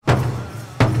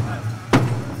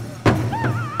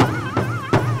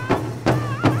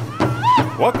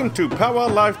Welcome to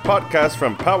Powwow Life Podcast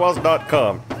from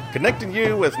powwows.com, connecting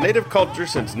you with Native culture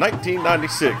since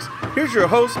 1996. Here's your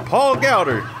host, Paul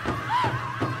Gowder.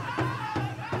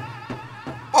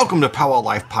 Welcome to Powwow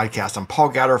Life Podcast. I'm Paul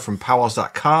Gowder from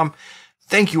powwows.com.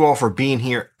 Thank you all for being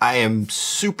here. I am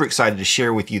super excited to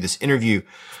share with you this interview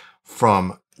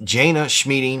from Jana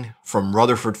Schmieding from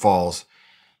Rutherford Falls.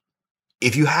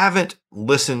 If you haven't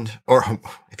listened or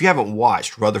if you haven't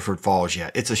watched Rutherford Falls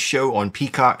yet, it's a show on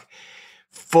Peacock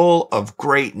full of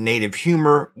great Native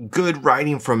humor, good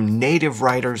writing from Native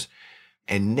writers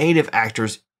and Native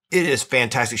actors. It is a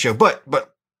fantastic show, but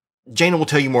Jana will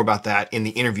tell you more about that in the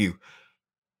interview.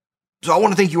 So I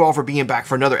want to thank you all for being back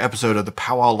for another episode of the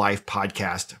Powwow Life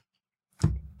Podcast.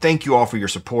 Thank you all for your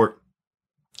support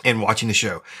and watching the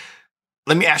show.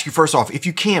 Let me ask you first off, if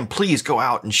you can, please go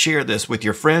out and share this with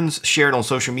your friends, share it on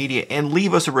social media, and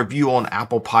leave us a review on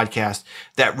Apple Podcasts.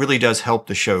 That really does help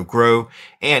the show grow.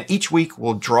 And each week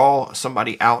we'll draw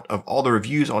somebody out of all the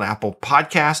reviews on Apple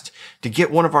Podcasts to get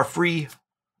one of our free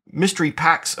mystery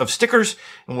packs of stickers,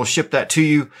 and we'll ship that to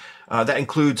you. That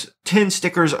includes 10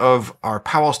 stickers of our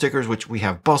powwow stickers, which we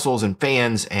have bustles and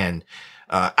fans and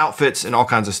outfits and all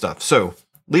kinds of stuff. So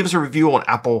leave us a review on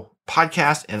Apple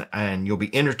Podcast and you'll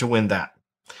be entered to win that.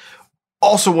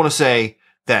 Also want to say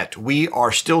that we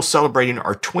are still celebrating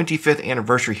our 25th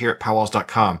anniversary here at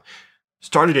powwows.com.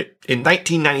 Started it in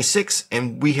 1996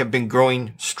 and we have been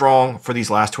growing strong for these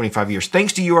last 25 years.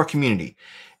 Thanks to you, our community.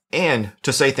 And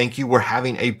to say thank you, we're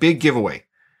having a big giveaway.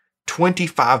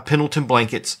 25 Pendleton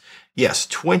blankets. Yes,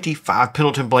 25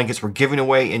 Pendleton blankets we're giving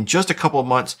away in just a couple of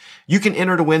months. You can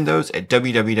enter to win those at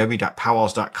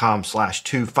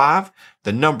www.powwows.com/25.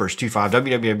 The number's 25,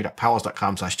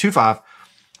 www.powwows.com/25.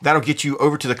 That'll get you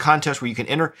over to the contest where you can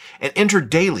enter and enter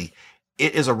daily.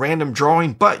 It is a random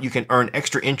drawing, but you can earn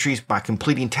extra entries by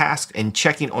completing tasks and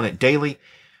checking on it daily.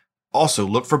 Also,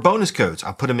 look for bonus codes.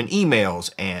 I'll put them in emails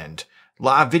and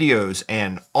live videos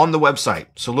and on the website.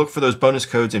 So look for those bonus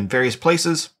codes in various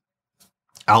places.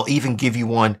 I'll even give you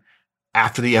one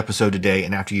after the episode today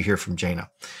and after you hear from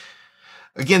Jana.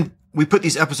 Again, we put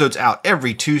these episodes out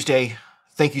every Tuesday.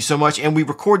 Thank you so much. And we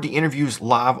record the interviews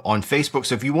live on Facebook.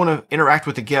 So if you want to interact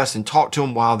with the guests and talk to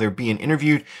them while they're being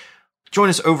interviewed, join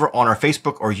us over on our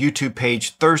Facebook or YouTube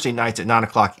page Thursday nights at 9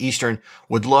 o'clock Eastern.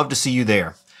 Would love to see you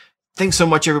there. Thanks so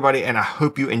much, everybody, and I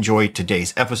hope you enjoyed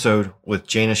today's episode with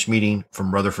Jana Schmieding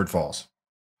from Rutherford Falls.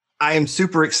 I am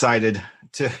super excited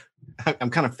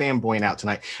I'm kind of fanboying out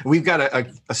tonight. We've got a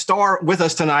star with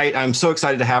us tonight. I'm so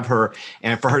excited to have her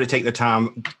and for her to take the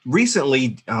time.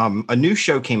 Recently, a new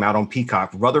show came out on Peacock,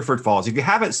 Rutherford Falls. If you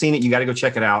haven't seen it, you got to go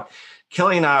check it out.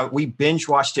 Kelly and I, we binge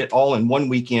watched it all in one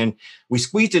weekend. We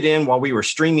squeezed it in while we were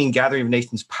streaming Gathering of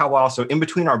Nations Powwow. So in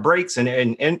between our breaks and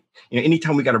you know,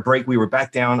 anytime we got a break, we were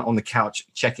back down on the couch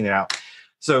checking it out.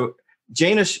 So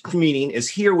Jana Schmieding is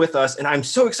here with us, and I'm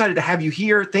so excited to have you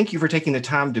here. Thank you for taking the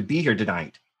time to be here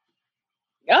tonight.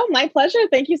 Oh, my pleasure.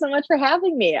 Thank you so much for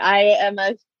having me. I am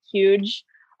a huge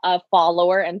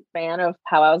follower and fan of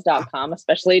powwows.com,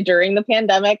 especially during the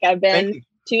pandemic. I've been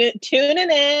tuning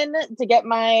in to get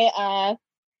my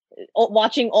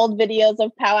watching old videos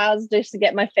of powwows just to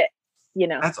get my fix, you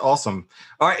know. That's awesome.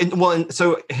 All right. And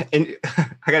so I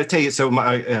got to tell you, so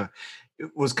it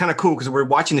was kind of cool because we're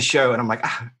watching the show and I'm like,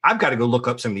 I've got to go look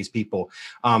up some of these people.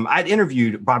 I'd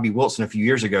interviewed Bobby Wilson a few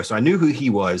years ago, so I knew who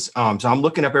he was. So I'm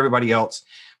looking up everybody else,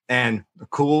 and a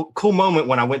cool moment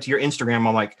when I went to your Instagram,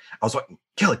 I was like,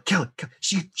 Kelly,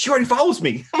 she already follows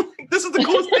me. I'm like, this is the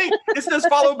coolest thing. It says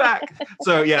follow back.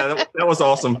 So yeah, that was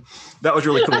awesome. That was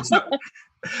really cool. So,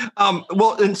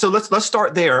 and so let's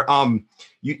start there.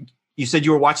 You said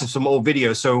you were watching some old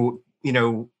videos. So, you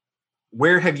know,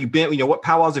 where have you been? You know, what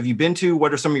powwows have you been to?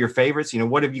 What are some of your favorites? You know,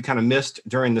 what have you kind of missed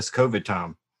during this COVID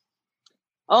time?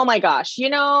 Oh my gosh. You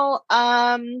know,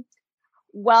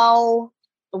 well,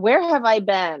 where have I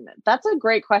been? That's a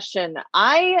great question.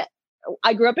 I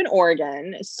grew up in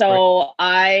Oregon, so right.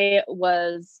 I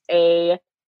was a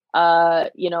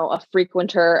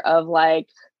frequenter of like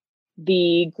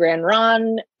the Grand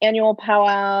Ron annual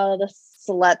powwow, the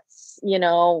Sluts,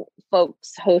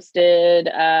 folks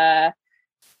hosted.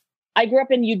 I grew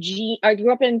up in Eugene. I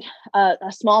grew up in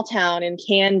a small town in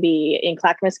Canby in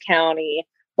Clackamas County,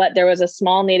 but there was a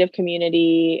small Native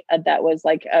community that was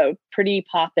like a pretty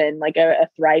poppin', like a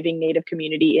thriving Native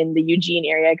community in the Eugene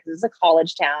area because it's a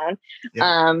college town.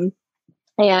 Yep.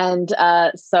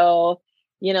 So,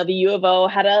 you know, the U of O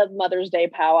had a Mother's Day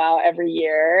powwow every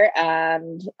year.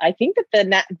 And I think that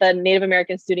the Native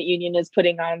American Student Union is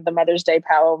putting on the Mother's Day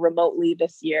powwow remotely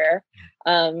this year.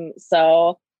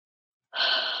 So,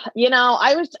 you know,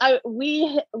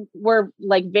 we were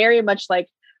like very much like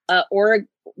or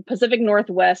Pacific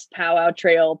Northwest Powwow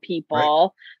Trail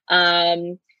people.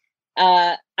 Right.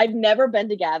 I've never been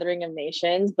to Gathering of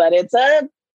Nations, but it's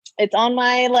on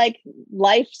my like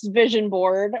life's vision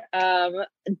board.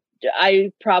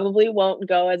 I probably won't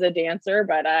go as a dancer,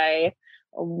 but I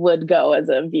would go as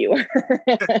a viewer.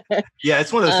 Yeah,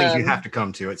 it's one of those things you have to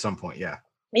come to at some point. Yeah.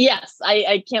 Yes,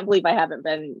 I can't believe I haven't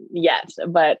been yet,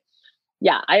 but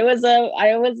yeah, I was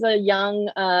a young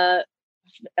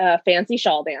fancy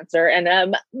shawl dancer,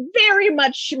 and very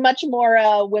much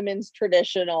more women's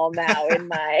traditional now in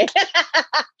my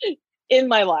in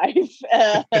my life.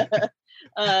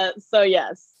 So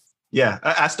yes. Yeah,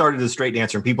 I started as a straight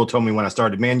dancer, and people told me when I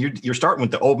started, man, you're starting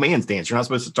with the old man's dance. You're not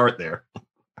supposed to start there.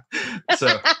 So,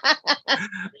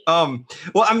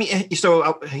 well, I mean,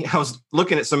 so I was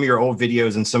looking at some of your old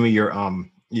videos and some of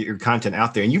your content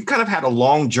out there, and you've kind of had a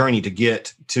long journey to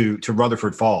get to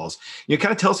Rutherford Falls. You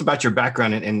kind of tell us about your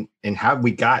background and how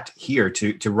we got here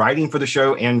to writing for the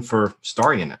show and for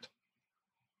starring in it.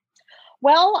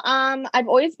 Well, I've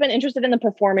always been interested in the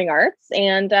performing arts,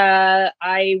 and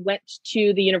I went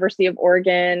to the University of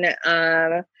Oregon,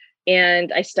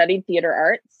 and I studied theater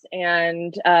arts.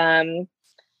 And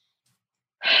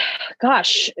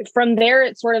gosh, from there,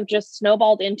 it sort of just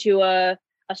snowballed into a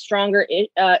stronger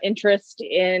interest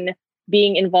in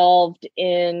being involved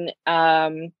in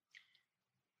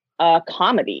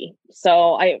comedy.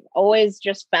 So I always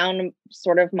just found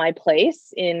sort of my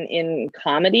place in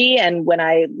comedy. And when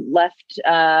I left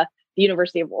the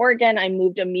University of Oregon, I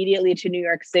moved immediately to New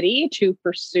York City to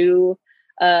pursue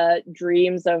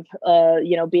dreams of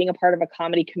being a part of a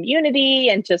comedy community,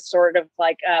 and to sort of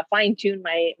like fine tune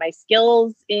my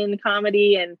skills in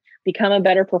comedy and become a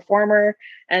better performer.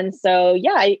 And so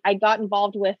I got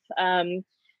involved with an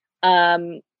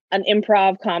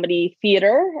improv comedy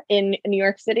theater in New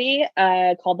York City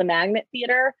called the Magnet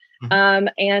Theater,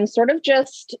 and sort of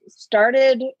just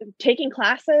started taking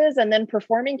classes and then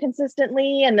performing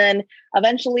consistently. And then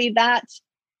eventually that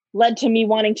led to me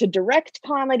wanting to direct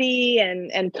comedy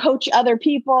and coach other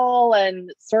people,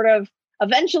 and sort of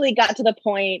eventually got to the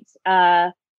point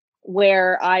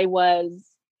where I was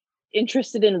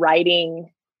interested in writing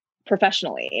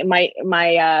professionally.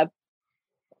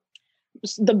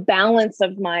 The balance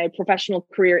of my professional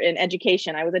career in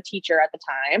education, I was a teacher at the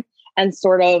time, and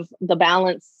sort of the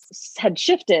balance had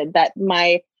shifted, that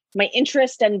my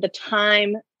interest and the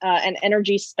time and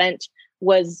energy spent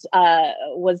was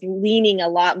leaning a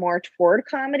lot more toward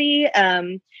comedy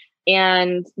and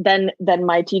then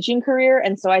my teaching career.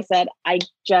 And so I said, I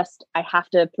have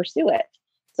to pursue it.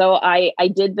 So I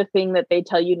did the thing that they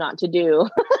tell you not to do.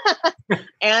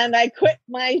 And I quit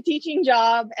my teaching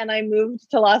job, and I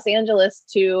moved to Los Angeles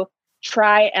to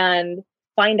try and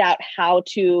find out how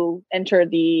to enter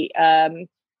the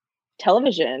film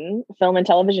and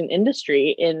television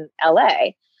industry in LA.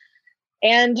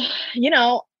 And,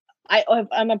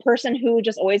 I'm a person who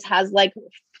just always has like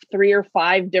 3 or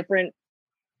 5 different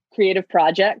creative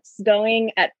projects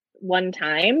going at one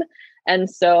time. And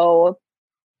so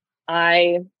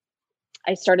I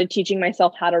started teaching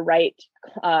myself how to write,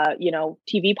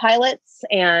 TV pilots,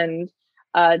 and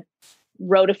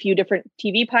wrote a few different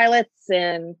TV pilots,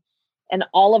 and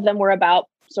all of them were about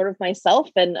sort of myself,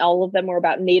 and all of them were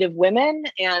about Native women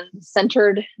and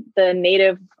centered the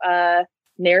Native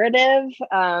narrative.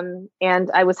 And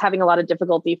I was having a lot of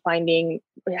difficulty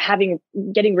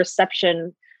getting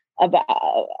reception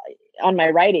about on my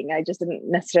writing. I just didn't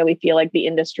necessarily feel like the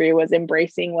industry was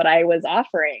embracing what I was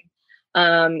offering.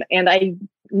 And I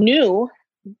knew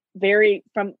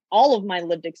from all of my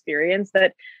lived experience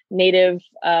that Native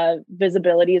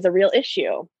visibility is a real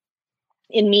issue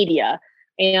in media.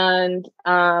 And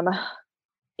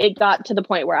it got to the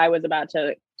point where I was about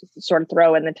to sort of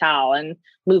throw in the towel and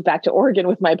move back to Oregon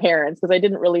with my parents, because I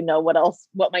didn't really know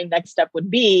what my next step would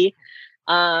be.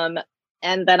 And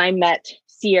then I met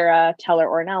Sierra Teller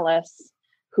Ornelas,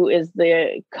 who is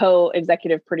the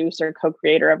co-executive producer,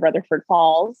 co-creator of Rutherford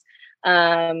Falls.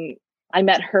 I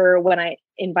met her when I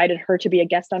invited her to be a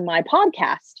guest on my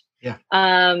podcast. Yeah.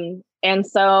 And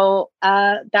so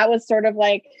that was sort of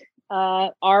like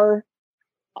our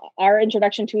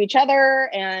introduction to each other.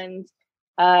 And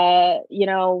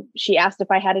she asked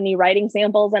if I had any writing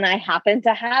samples, and I happened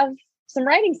to have some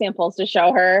writing samples to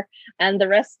show her, and the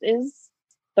rest is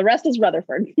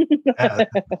Rutherford.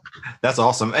 That's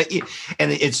awesome.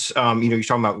 And it's you're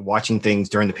talking about watching things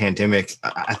during the pandemic.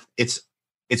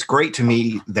 It's great to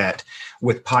me that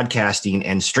with podcasting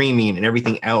and streaming and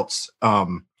everything else,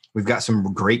 we've got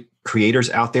some great creators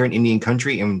out there in Indian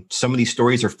country, and some of these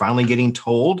stories are finally getting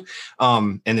told.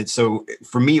 And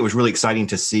for me, it was really exciting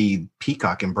to see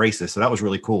Peacock embrace this. So that was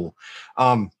really cool.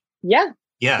 Yeah.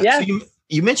 Yeah. Yeah. So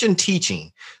you mentioned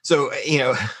teaching. So,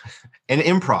 and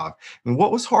improv. I mean,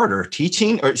 what was harder,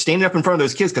 teaching or standing up in front of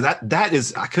those kids? Because that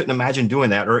is, I couldn't imagine doing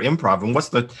that, or improv. And what's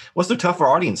the tougher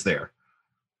audience there?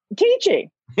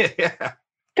 Teaching. Yeah.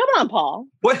 Come on, Paul.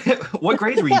 What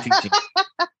grades were you teaching?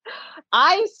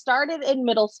 I started in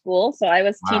middle school. So I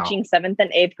was Wow. teaching 7th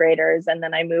and 8th graders. And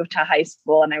then I moved to high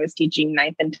school and I was teaching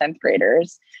 9th and 10th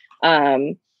graders.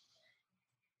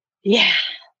 Yeah,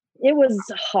 it was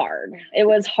hard. It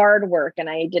was hard work. And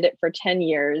I did it for 10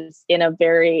 years in a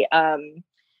very, a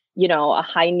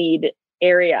high need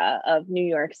area of New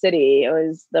York City. It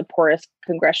was the poorest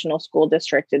congressional school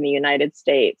district in the United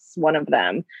States, one of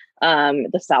them,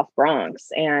 the South Bronx.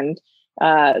 And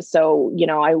so,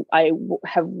 I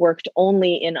have worked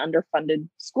only in underfunded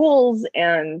schools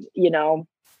and,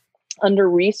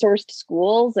 under-resourced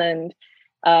schools and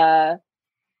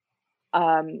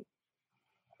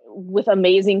with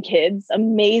amazing kids,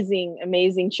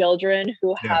 amazing children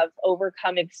who have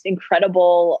overcome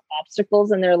incredible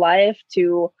obstacles in their life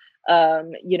to,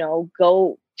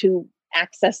 go to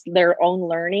access their own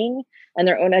learning and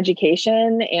their own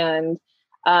education. And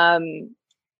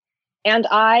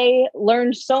I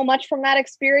learned so much from that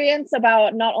experience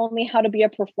about not only how to be a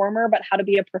performer, but how to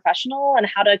be a professional and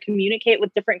how to communicate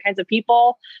with different kinds of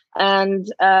people.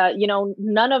 And,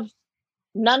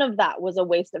 none of that was a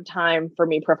waste of time for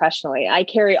me professionally. I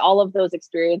carry all of those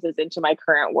experiences into my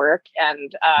current work.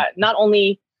 And not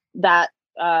only that,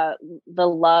 the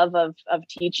love of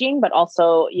teaching, but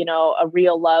also, a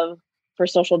real love for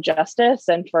social justice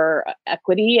and for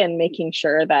equity and making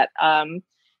sure that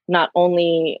not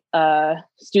only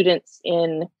students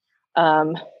in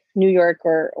New York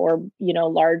or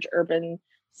large urban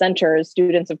centers,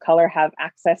 students of color have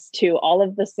access to all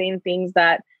of the same things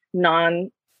that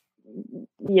non-white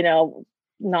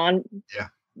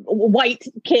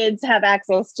kids have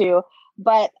access to.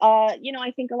 But,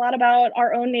 I think a lot about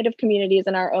our own Native communities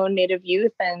and our own Native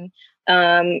youth and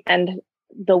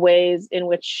the ways in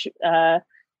which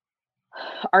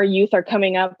our youth are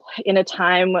coming up in a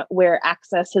time where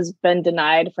access has been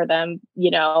denied for them,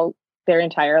 their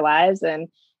entire lives. And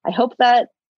I hope that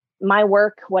my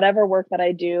work, whatever work that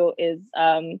I do, is,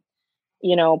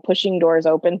 pushing doors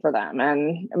open for them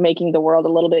and making the world a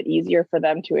little bit easier for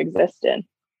them to exist in.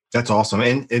 That's awesome.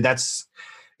 And that's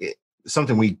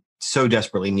something we so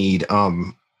desperately need.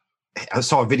 I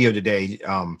saw a video today.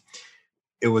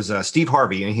 It was Steve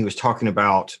Harvey, and he was talking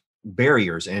about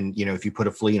barriers. And, if you put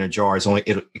a flea in a jar,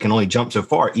 it can only jump so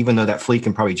far, even though that flea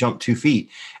can probably jump 2 feet.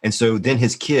 And so then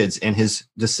his kids and his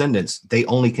descendants, they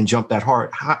only can jump that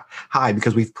high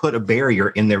because we've put a barrier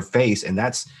in their face, and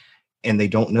they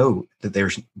don't know that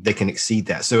they can exceed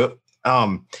that. So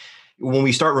when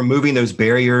we start removing those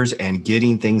barriers and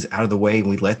getting things out of the way, and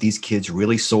we let these kids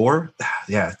really soar,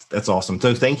 yeah, that's awesome.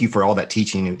 So thank you for all that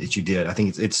teaching that you did. I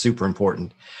think it's super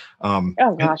important.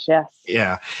 Oh gosh, yes.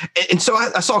 Yeah. And so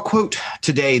I saw a quote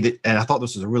today and I thought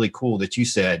this was really cool, that you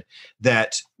said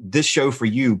that this show for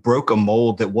you broke a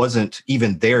mold that wasn't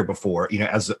even there before,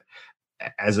 as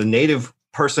a Native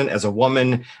person, as a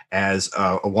woman, as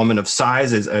a woman of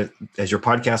size, as your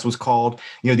podcast was called.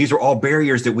 These are all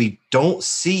barriers that we don't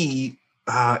see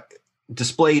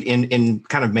displayed in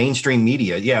kind of mainstream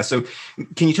media. Yeah. So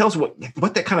can you tell us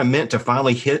what that kind of meant to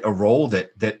finally hit a role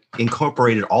that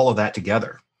incorporated all of that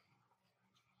together?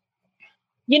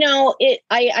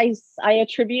 I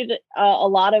attribute a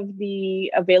lot of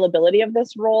the availability of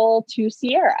this role to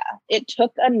Sierra. It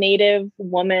took a Native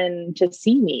woman to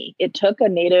see me. It took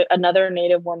another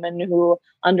Native woman who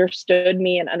understood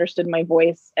me and understood my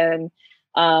voice and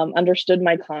understood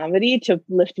my comedy to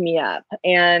lift me up.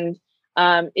 And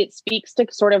it speaks to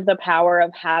sort of the power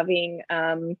of having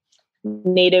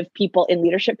Native people in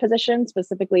leadership positions,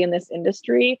 specifically in this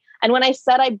industry. And when I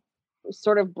said I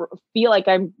sort of feel like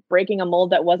I'm breaking a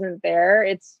mold that wasn't there,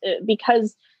 it's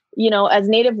because, as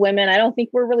Native women, I don't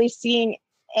think we're really seeing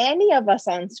any of us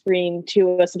on screen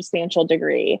to a substantial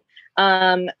degree.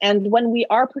 And when we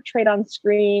are portrayed on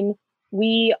screen,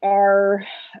 we are,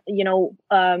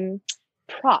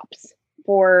 props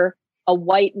for a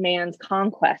white man's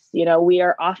conquest. We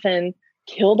are often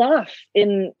killed off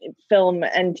in film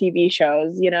and TV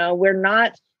shows. We're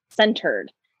not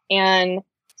centered. And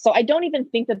so I don't even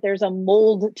think that there's a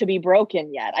mold to be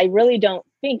broken yet. I really don't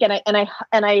think, and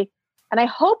I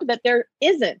hope that there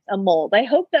isn't a mold. I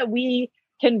hope that we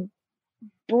can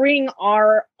bring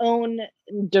our own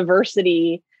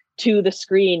diversity to the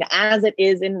screen as it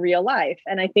is in real life.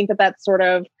 And I think that that's sort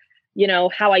of,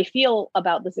 how I feel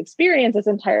about this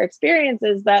entire experience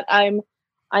is that I'm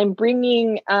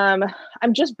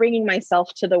just bringing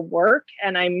myself to the work,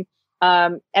 and I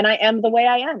am the way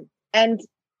I am. and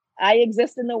I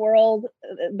exist in the world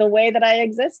the way that I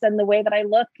exist and the way that I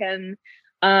look.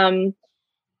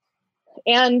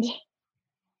 And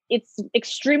it's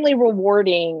extremely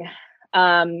rewarding.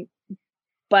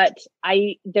 But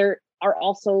there are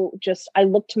also I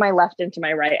look to my left and to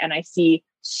my right, and I see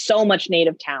so much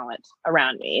Native talent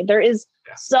around me. There is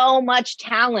so much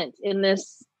talent in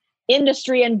this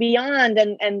industry and beyond.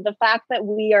 And the fact that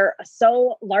we are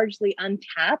so largely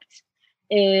untapped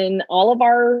in all of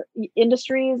our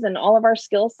industries and all of our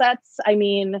skill sets. I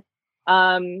mean,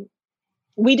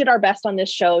 we did our best on this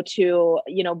show to,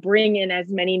 bring in as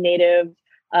many Native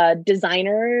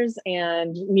designers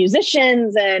and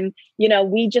musicians. And,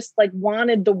 we just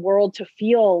wanted the world to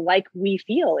feel like we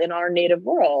feel in our Native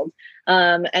world.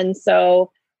 And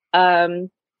so, we're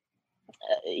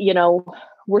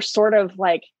sort of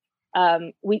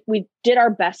we did our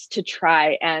best to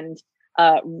try and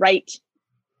write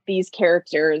these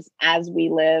characters as we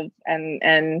live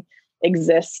and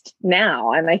exist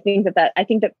now. And I think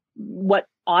that what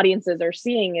audiences are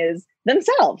seeing is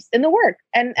themselves in the work.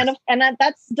 And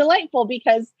that's delightful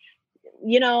because,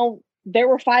 there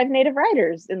were 5 Native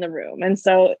writers in the room. And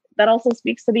so that also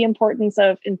speaks to the importance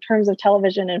of, in terms of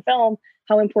television and film,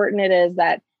 how important it is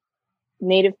that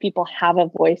Native people have a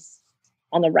voice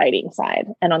on the writing side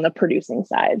and on the producing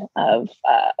side of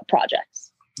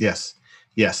projects. Yes.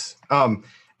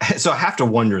 So I have to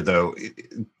wonder, though,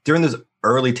 during those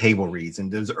early table reads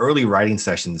and those early writing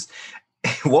sessions,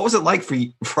 what was it like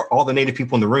for all the Native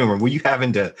people in the room? Or were you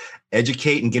having to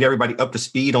educate and get everybody up to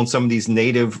speed on some of these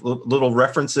Native little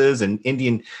references and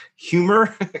Indian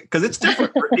humor? Because it's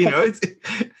different,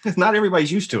 it's not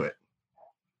everybody's used to it.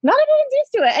 Not everyone's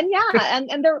used to it. And yeah,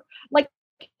 and they're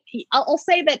I'll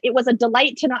say that it was a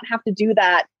delight to not have to do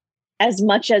that as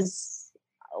much as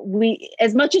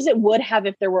it would have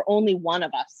if there were only one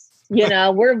of us.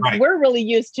 We're really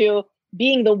used to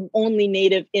being the only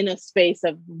Native in a space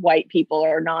of white people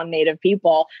or non-Native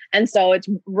people. And so it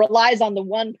relies on the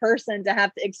one person to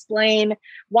have to explain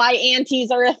why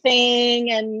aunties are a thing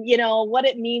and, what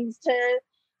it means to,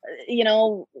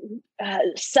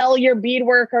 sell your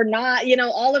beadwork or not,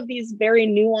 all of these very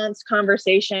nuanced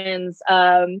conversations.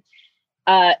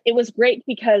 It was great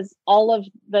because all of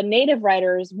the Native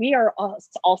writers, we are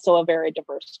also a very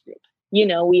diverse group.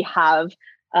 We have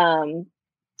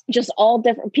just all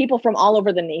different people from all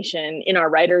over the nation in our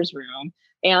writers' room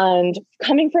and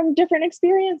coming from different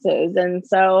experiences. And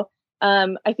so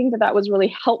I think that was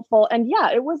really helpful. And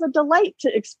yeah, it was a delight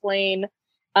to explain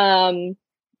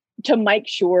to Mike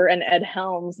Schur and Ed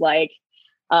Helms,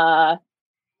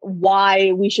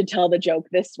 why we should tell the joke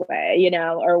this way,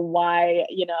 or why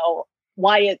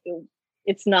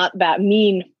it's not that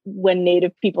mean when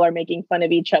Native people are making fun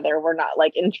of each other. We're not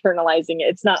internalizing it.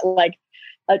 It's not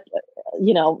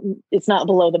it's not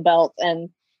below the belt. And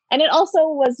it also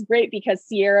was great because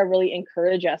Sierra really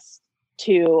encouraged us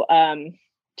to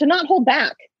not hold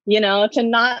back, to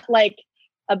not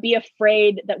be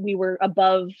afraid that we were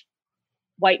above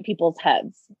white people's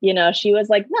heads. She was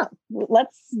like, no,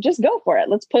 let's just go for it.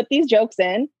 Let's put these jokes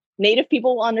in. Native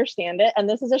people will understand it. And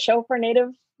this is a show for Native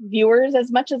viewers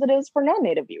as much as it is for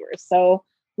non-Native viewers. So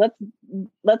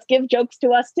let's give jokes to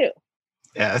us too.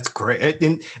 Yeah, that's great.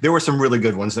 And there were some really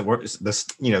good ones that were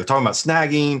talking about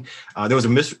snagging. There was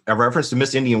a reference to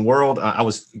Miss Indian World.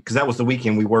 Because that was the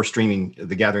weekend we were streaming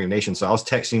The Gathering of Nations. So I was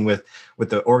texting with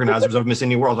the organizers of Miss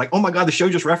Indian World, like, oh my God, the show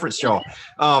just referenced y'all.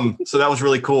 So that was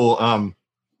really cool.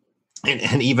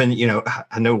 And even,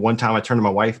 I know one time I turned to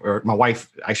my wife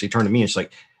actually turned to me and she's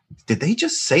like, did they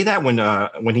just say that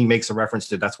when he makes a reference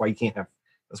to that's why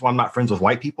I'm not friends with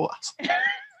white people? I was like,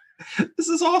 this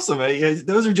is awesome.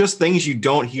 Those are just things you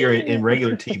don't hear in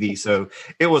regular TV. So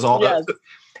it was all. Yes.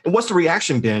 And what's the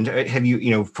reaction been? Have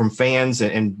you, from fans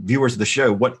and viewers of the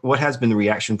show, what has been the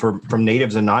reaction from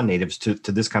natives and non-natives to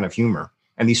this kind of humor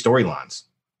and these storylines?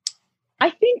 I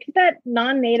think that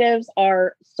non-natives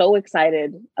are so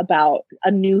excited about a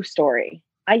new story.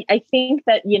 I think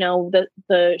that,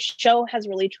 the show has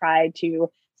really tried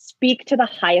to speak to the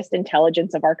highest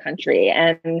intelligence of our country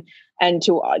and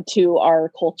to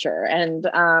our culture. And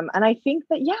I think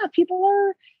that, yeah, people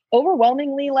are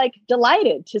overwhelmingly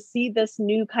delighted to see this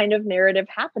new kind of narrative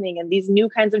happening and these new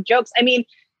kinds of jokes. I mean,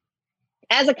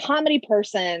 as a comedy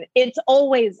person, it's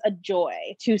always a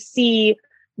joy to see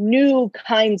new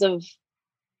kinds of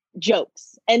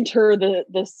jokes enter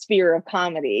the sphere of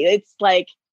comedy. It's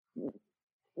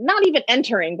not even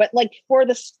entering, but for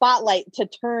the spotlight to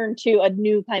turn to a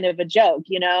new kind of a joke,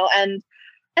 and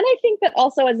I think that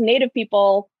also as Native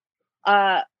people,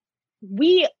 our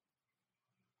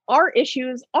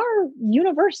issues are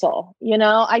universal.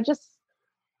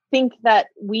 think that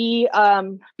we,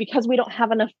 because we don't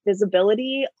have enough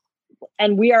visibility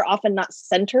and we are often not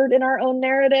centered in our own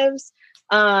narratives,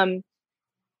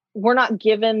 we're not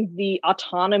given the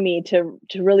autonomy to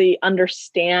really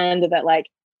understand that, like,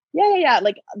 yeah,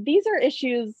 like these are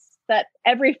issues that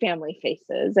every family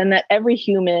faces and that every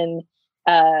human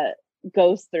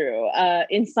goes through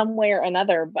in some way or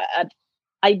another. But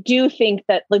I do think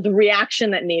that, like, the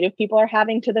reaction that Native people are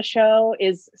having to the show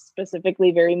is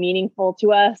specifically very meaningful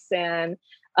to us and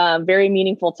very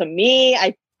meaningful to me.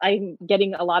 I'm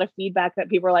getting a lot of feedback that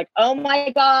people are like, "Oh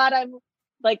my God, I'm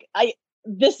like,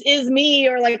 this is me,"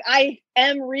 or like, "I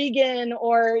am Regan,"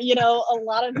 or, you know, a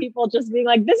lot of people just being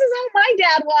like, "This is how my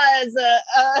dad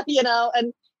was," you know,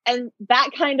 and that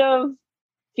kind of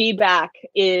feedback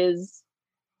is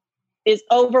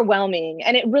overwhelming,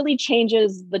 and it really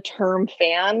changes the term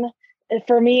fan.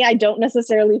 For me, I don't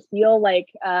necessarily feel like,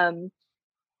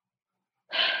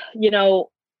 you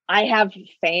know, I have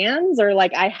fans, or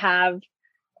like I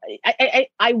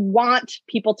want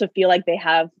people to feel like they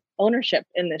have ownership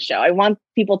in this show. I want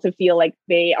people to feel like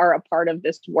they are a part of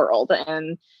this world.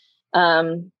 And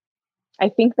I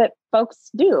think that folks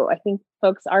do. I think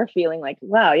folks are feeling like,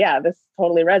 wow, yeah, this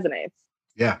totally resonates.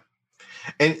 Yeah.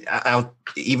 And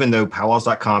even though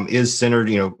powwows.com is centered,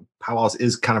 you know, powwows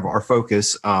is kind of our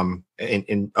focus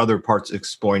in other parts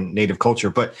exploring Native culture.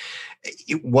 But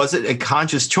was it a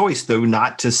conscious choice, though,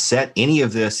 not to set any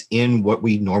of this in what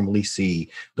we normally see,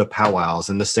 the powwows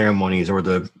and the ceremonies or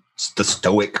the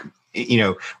stoic, you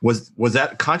know, was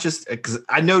that conscious? Because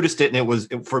I noticed it,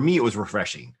 and for me, it was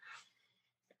refreshing.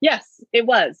 Yes, it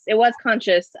was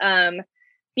conscious,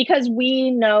 because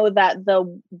we know that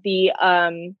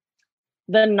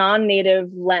the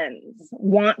non-Native lens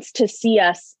wants to see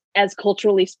us as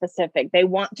culturally specific. They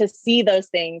want to see those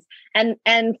things. And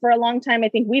for a long time, I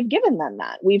think we've given them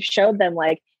that. We've showed them,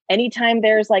 like, anytime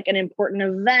there's like an important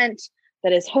event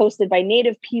that is hosted by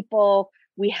Native people,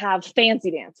 we have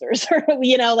fancy dancers, or,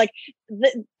 you know, like,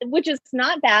 which is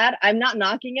not bad. I'm not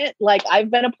knocking it. Like,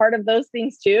 I've been a part of those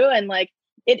things too. And like,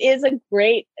 it is a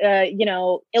great, you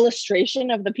know, illustration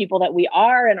of the people that we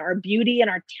are and our beauty and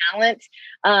our talent.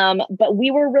 But we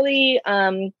were really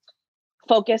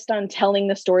focused on telling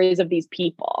the stories of these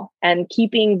people and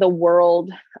keeping the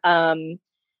world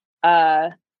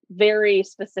very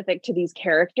specific to these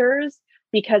characters.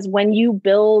 Because when you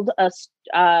build a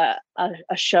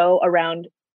show around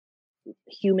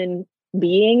human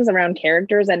beings, around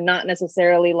characters, and not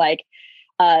necessarily like,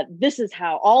 this is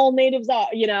how all natives are,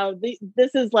 you know,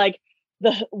 this is like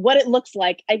what it looks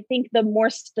like. I think the more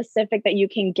specific that you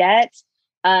can get,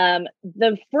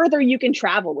 the further you can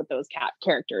travel with those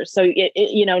characters. So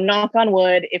you know, knock on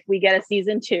wood, if we get a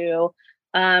season 2,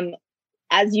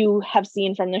 as you have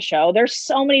seen from the show, there's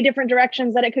so many different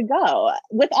directions that it could go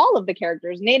with all of the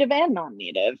characters, Native and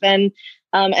non-Native. And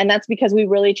that's because we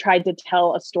really tried to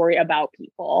tell a story about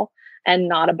people and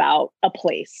not about a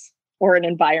place or an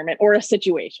environment or a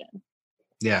situation.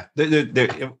 Yeah.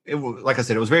 Like I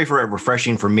said, it was very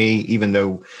refreshing for me, even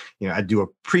though, you know, I do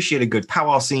appreciate a good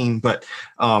powwow scene, but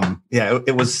yeah,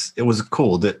 it was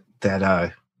cool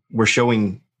that we're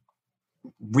showing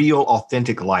real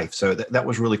authentic life. So that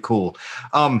was really cool.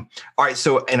 All right.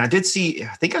 So, and I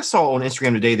think I saw on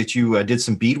Instagram today that you did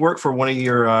some beadwork for one of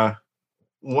your,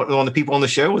 one of the people on the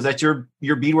show. Was that your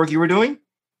beadwork you were doing?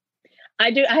 I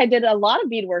did a lot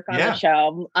of beadwork on the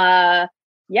show.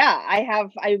 Yeah,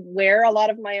 I wear a lot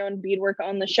of my own beadwork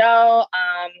on the show.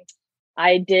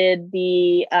 I did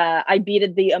I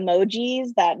beaded the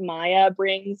emojis that Maya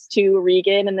brings to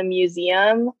Regan in the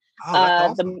museum. Oh,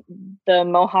 that's awesome. The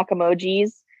Mohawk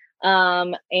emojis.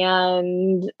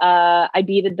 And I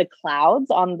beaded the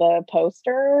clouds on the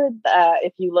poster.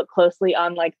 If you look closely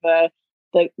on like the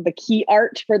key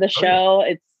art for the show,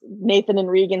 it's Nathan and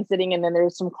Regan sitting, and then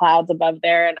there's some clouds above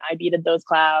there, and I beaded those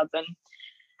clouds. And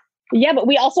yeah, but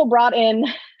we also brought in,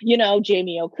 you know,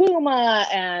 Jamie Okuma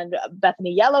and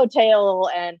Bethany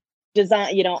Yellowtail and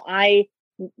design. You know, I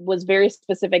was very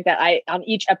specific that on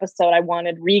each episode, I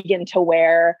wanted Regan to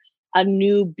wear a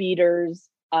new beater's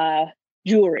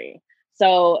jewelry.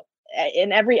 So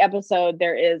in every episode,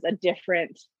 there is a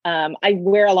different, I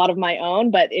wear a lot of my own,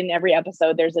 but in every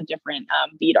episode, there's a different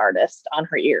bead artist on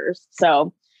her ears.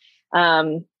 So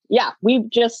yeah, we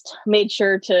just made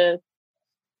sure to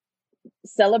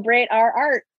celebrate our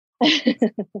art.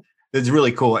 It's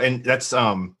really cool. And that's,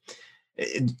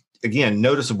 again,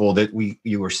 noticeable that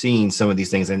you were seeing some of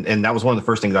these things. And that was one of the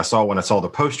first things I saw when I saw the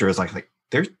poster, is like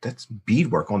that's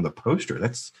beadwork on the poster.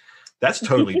 That's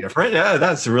totally different. Yeah,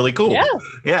 that's really cool.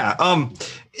 Yeah.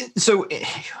 So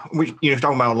we're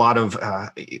talking about a lot of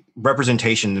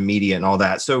representation in the media and all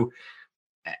that. So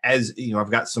as you know,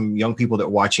 I've got some young people that are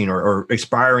watching or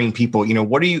aspiring people,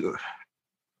 what are you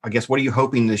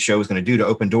hoping this show is going to do to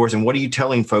open doors? And what are you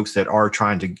telling folks that are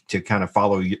trying to kind of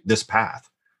follow this path?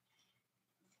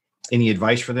 Any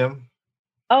advice for them?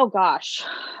 Oh gosh,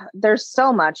 there's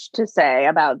so much to say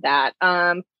about that.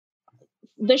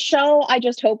 The show, I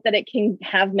just hope that it can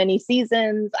have many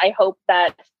seasons. I hope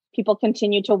that people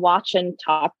continue to watch and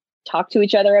talk to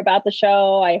each other about the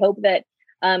show. I hope that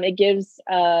it gives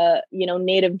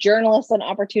Native journalists an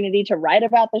opportunity to write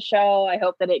about the show. I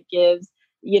hope that it gives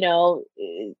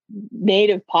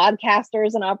Native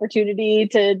podcasters an opportunity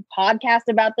to podcast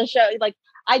about the show. Like,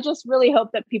 I just really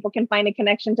hope that people can find a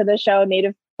connection to the show,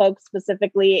 Native folks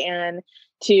specifically, and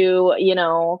to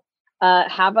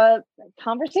have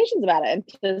conversations about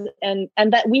it,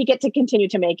 and that we get to continue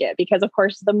to make it, because of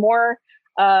course the more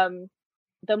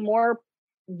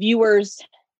viewers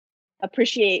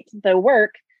appreciate the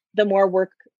work, the more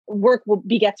work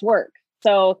begets work.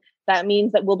 So that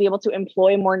means that we'll be able to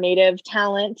employ more Native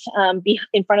talent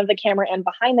in front of the camera and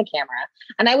behind the camera.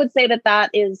 And I would say that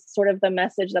is sort of the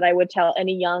message that I would tell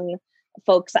any young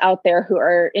folks out there who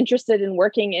are interested in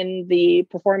working in the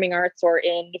performing arts or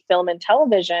in film and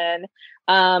television,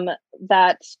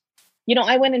 that,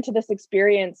 I went into this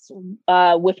experience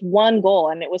with one goal,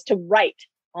 and it was to write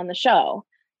on the show.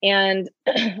 And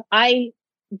I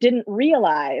didn't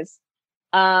realize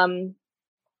how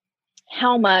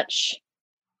much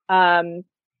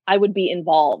I would be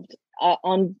involved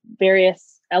on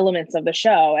various elements of the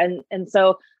show. And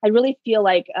so I really feel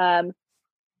like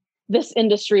this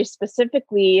industry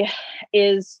specifically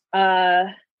is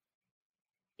it's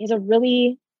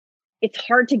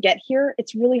hard to get here.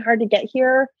 It's really hard to get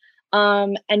here.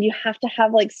 And you have to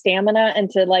have stamina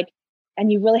and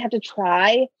you really have to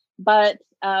try. But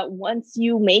once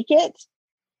you make it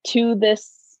to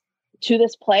this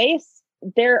place,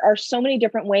 there are so many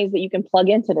different ways that you can plug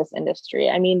into this industry.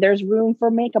 I mean, there's room for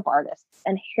makeup artists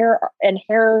and hair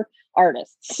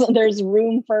artists. There's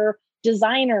room for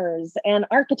designers and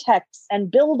architects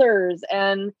and builders,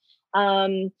 and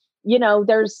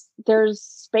there's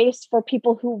space for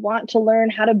people who want to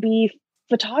learn how to be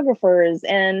photographers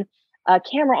and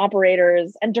camera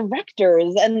operators and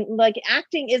directors, and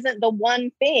acting isn't the one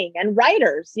thing. And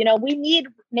writers, we need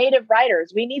Native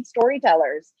writers, we need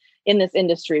storytellers in this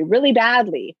industry really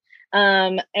badly.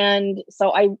 And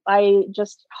so I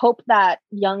just hope that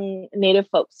young Native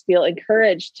folks feel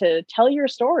encouraged to tell your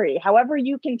story, however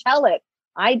you can tell it.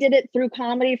 I did it through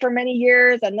comedy for many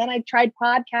years, and then I tried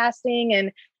podcasting,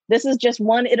 and this is just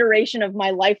one iteration of my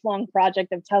lifelong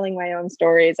project of telling my own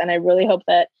stories. And I really hope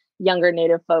that younger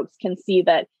Native folks can see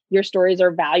that your stories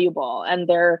are valuable and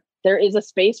there is a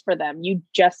space for them. You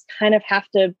just kind of have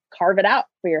to carve it out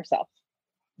for yourself.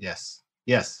 Yes.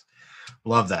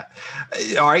 Love that.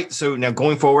 All right. So now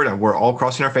going forward, we're all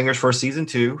crossing our fingers for season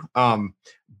 2.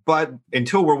 But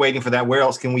until we're waiting for that, where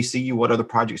else can we see you? What other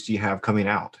projects do you have coming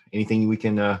out? Anything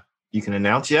you can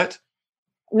announce yet?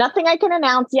 Nothing I can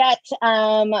announce yet.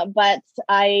 But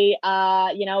I,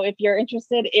 if you're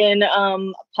interested in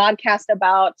podcast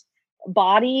about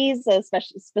bodies,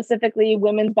 especially specifically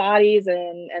women's bodies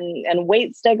and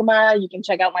weight stigma, you can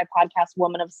check out my podcast,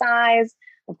 Woman of Size.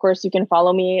 Of course, you can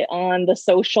follow me on the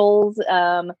socials.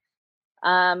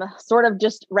 Sort of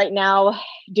just right now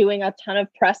doing a ton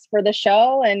of press for the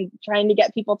show and trying to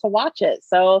get people to watch it.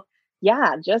 So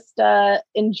yeah, just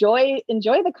enjoy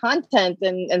the content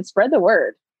and spread the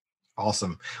word.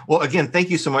 Awesome. Well, again, thank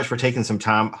you so much for taking some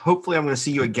time. Hopefully I'm going to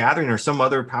see you at Gathering or some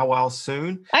other powwow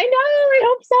soon. I know. I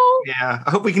hope so. Yeah. I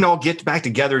hope we can all get back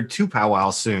together to powwow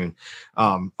soon.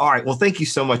 All right. Well, thank you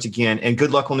so much again, and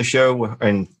good luck on the show.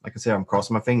 And like I said, I'm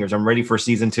crossing my fingers. I'm ready for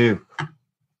season 2.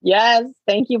 Yes.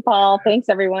 Thank you, Paul. Thanks,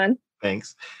 everyone.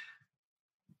 Thanks.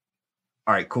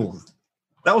 All right, cool.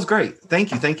 That was great.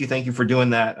 Thank you for doing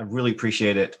that. I really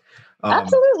appreciate it.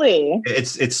 Absolutely.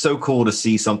 It's so cool to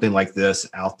see something like this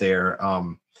out there.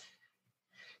 I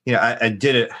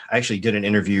actually did an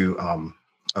interview.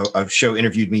 A show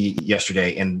interviewed me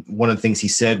yesterday, and one of the things he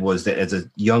said was that as a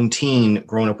young teen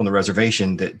growing up on the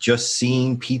reservation, that just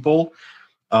seeing people,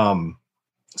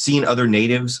 seeing other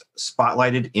natives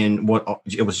spotlighted in what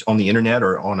it was on the internet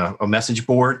or on a message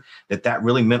board, that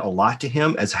really meant a lot to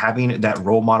him as having that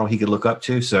role model he could look up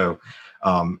to. So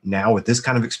now with this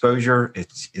kind of exposure,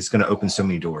 it's going to open so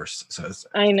many doors. So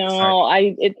I know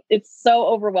it's so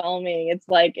overwhelming. It's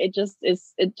like, it just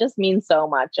means so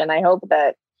much. And I hope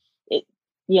that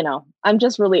I'm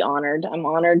just really honored. I'm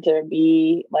honored to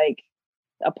be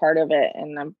a part of it.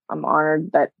 And I'm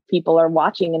honored that people are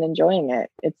watching and enjoying it.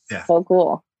 It's so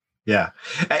cool. Yeah.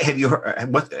 Have you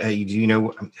heard do you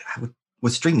know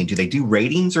with streaming? Do they do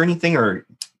ratings or anything, or?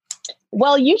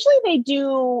 Well, usually they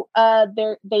do.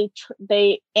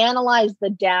 They analyze the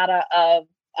data of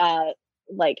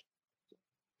like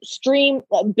stream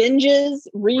binges,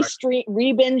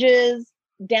 re-binges,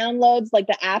 downloads, like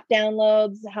the app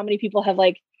downloads. How many people have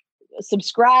like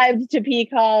subscribed to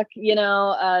Peacock?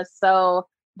 So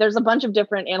there's a bunch of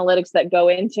different analytics that go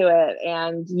into it,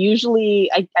 and usually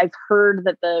I've heard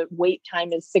that the wait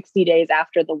time is 60 days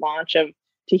after the launch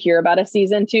to hear about a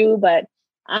season 2, but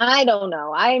I don't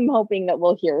know. I'm hoping that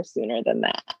we'll hear sooner than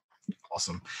that.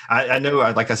 Awesome. I know,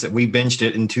 like I said, we binged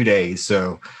it in 2 days.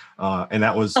 So, and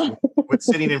that was with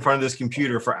sitting in front of this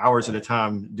computer for hours at a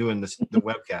time doing the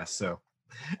webcast. So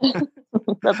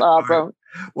that's awesome. Right.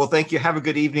 Well, thank you. Have a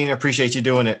good evening. I appreciate you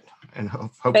doing it. And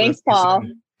hopefully, thanks, Paul.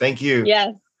 Thank you.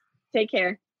 Yes. Take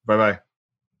care. Bye-bye.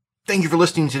 Thank you for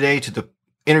listening today to the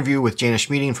interview with Jana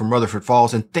Schmieding from Rutherford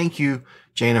Falls. And thank you,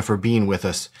 Jana, for being with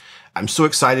us. I'm so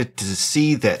excited to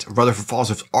see that Rutherford Falls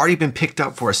has already been picked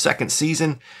up for a second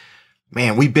season.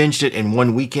 Man, we binged it in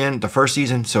one weekend, the first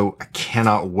season, so I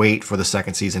cannot wait for the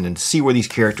second season and see where these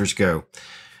characters go.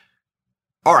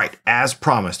 All right, as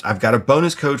promised, I've got a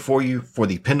bonus code for you for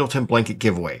the Pendleton Blanket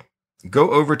giveaway.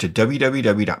 Go over to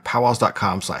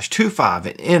www.powwows.com/25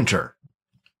 and enter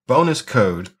bonus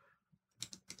code,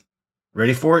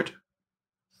 ready for it?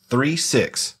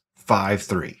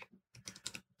 3653.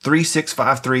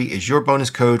 3653 is your bonus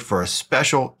code for a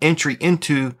special entry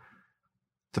into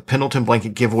the Pendleton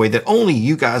Blanket giveaway that only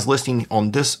you guys listening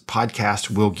on this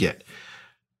podcast will get.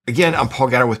 Again, I'm Paul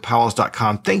Gatter with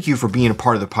powwows.com. Thank you for being a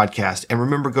part of the podcast. And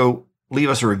remember, go leave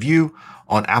us a review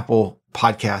on Apple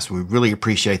Podcasts. We really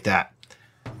appreciate that.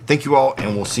 Thank you all,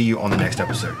 and we'll see you on the next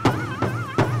episode.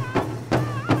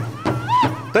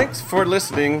 Thanks for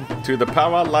listening to the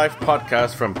Powwow Life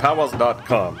podcast from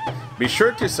powwows.com. Be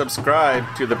sure to subscribe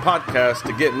to the podcast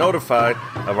to get notified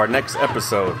of our next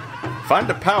episode. Find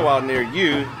a powwow near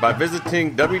you by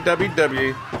visiting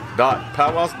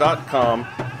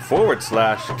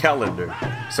www.powwows.com/calendar.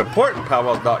 Support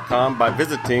powwows.com by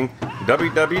visiting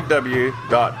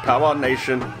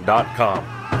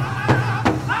www.powwownation.com.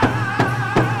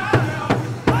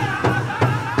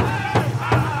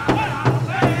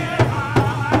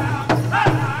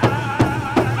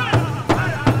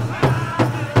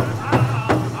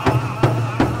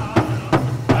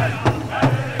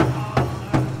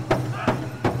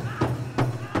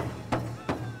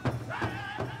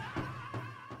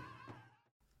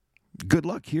 Good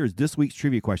luck. Here's this week's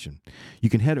trivia question. You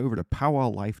can head over to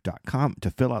powwowlife.com to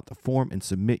fill out the form and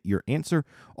submit your answer.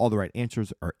 All the right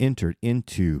answers are entered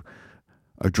into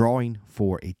a drawing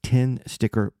for a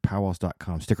 10-sticker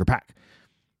powwows.com sticker pack.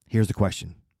 Here's the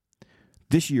question.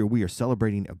 This year, we are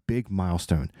celebrating a big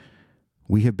milestone.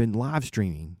 We have been live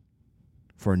streaming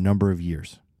for a number of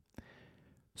years.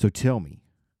 So tell me,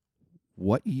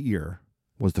 what year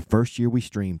was the first year we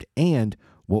streamed, and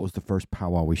what was the first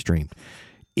powwow we streamed?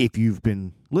 If you've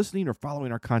been listening or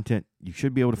following our content, you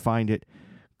should be able to find it.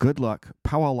 Good luck.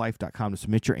 Powwowlife.com to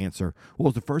submit your answer. What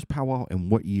was the first powwow, and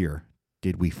what year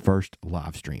did we first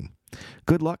live stream?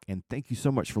 Good luck, and thank you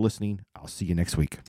so much for listening. I'll see you next week.